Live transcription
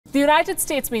The United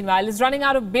States, meanwhile, is running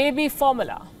out of baby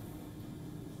formula.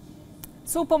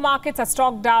 Supermarkets are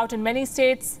stocked out in many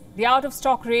states. The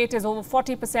out-of-stock rate is over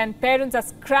 40%. Parents are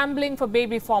scrambling for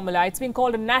baby formula. It's been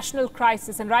called a national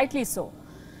crisis, and rightly so.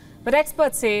 But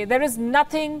experts say there is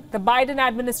nothing the Biden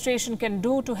administration can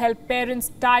do to help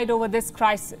parents tide over this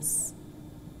crisis.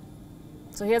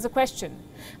 So here's a question.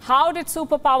 How did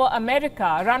superpower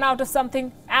America run out of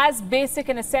something as basic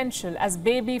and essential as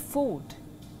baby food?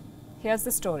 Here's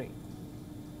the story.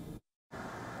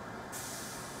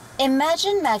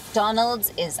 Imagine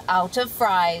McDonald's is out of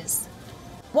fries.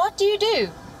 What do?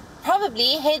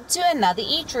 Probably head to another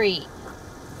eatery.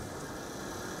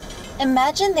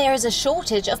 Imagine there is a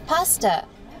shortage of pasta.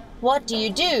 What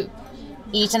do?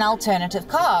 Eat an alternative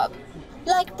carb,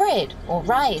 like bread or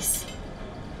rice.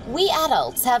 We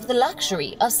adults have the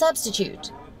luxury of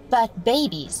substitute, but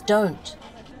babies don't.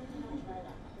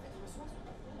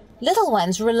 Little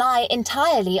ones rely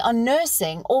entirely on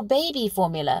nursing or baby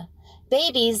formula.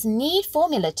 Babies need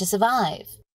formula to survive.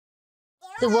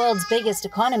 The world's biggest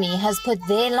economy has put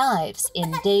their lives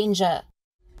in danger.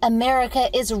 America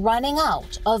is running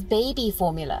out of baby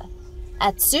formula.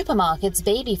 At supermarkets,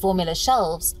 baby formula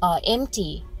shelves are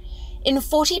empty. In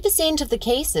 40% of the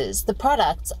cases, the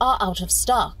products are out of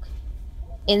stock.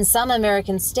 In some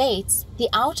American states, the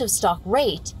out-of-stock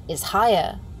rate is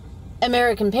higher.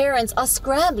 American parents are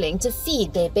scrambling to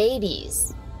feed their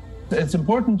babies. It's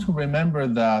important to remember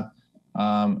that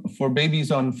for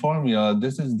babies on formula,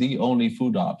 this is the only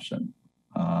food option.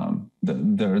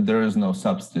 There is no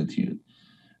substitute.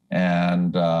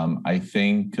 And I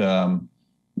think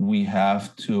we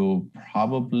have to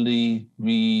probably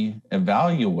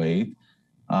reevaluate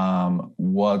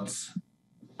what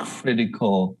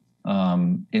critical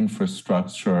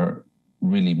infrastructure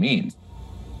really means.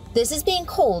 This is being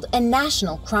called a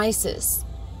national crisis,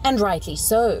 and rightly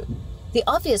so. The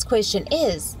obvious question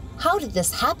is, how did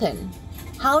this happen?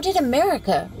 How did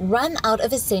America run out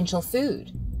of essential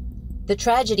food? The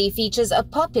tragedy features a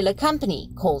popular company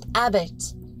called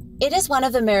Abbott. It is one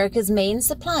of America's main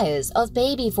suppliers of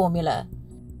baby formula.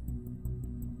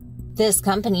 This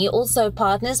company also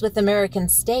partners with American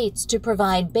states to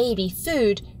provide baby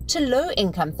food to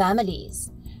low-income families.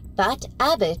 But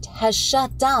Abbott has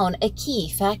shut down a key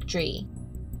factory.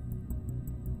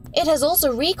 It has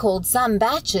also recalled some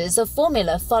batches of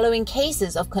formula following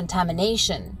cases of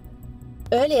contamination.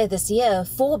 Earlier this year,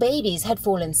 4 babies had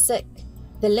fallen sick.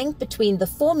 The link between the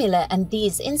formula and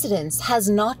these incidents has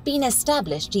not been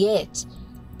established yet.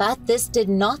 But this did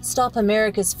not stop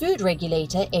America's food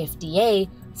regulator, FDA,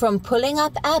 from pulling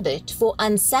up Abbott for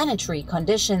unsanitary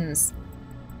conditions.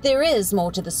 There is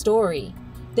more to the story.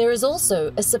 There is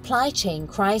also a supply chain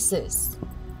crisis.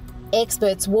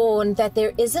 Experts warn that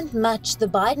there isn't much the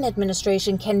Biden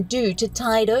administration can do to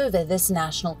tide over this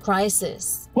national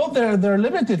crisis. Well, there are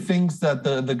limited things that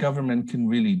the government can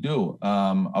really do.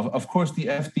 Of course, the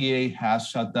FDA has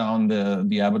shut down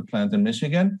the Abbott plant in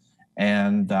Michigan,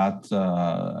 and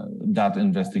that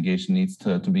investigation needs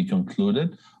to be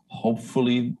concluded.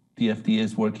 Hopefully, the FDA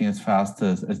is working as fast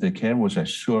as they can, which I'm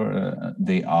sure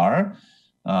they are.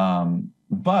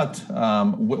 But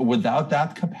without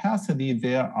that capacity,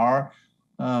 there are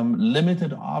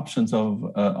limited options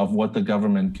of what the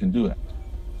government can do.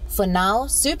 For now,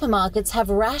 supermarkets have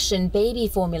rationed baby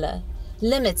formula.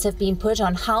 Limits have been put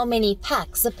on how many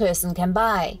packs a person can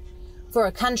buy. For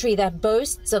a country that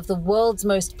boasts of the world's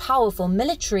most powerful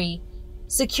military,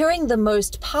 securing the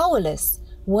most powerless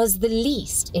was the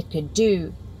least it could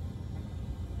do.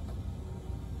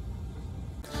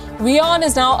 WION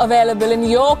is now available in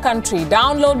your country.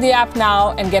 Download the app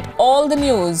now and get all the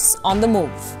news on the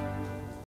move.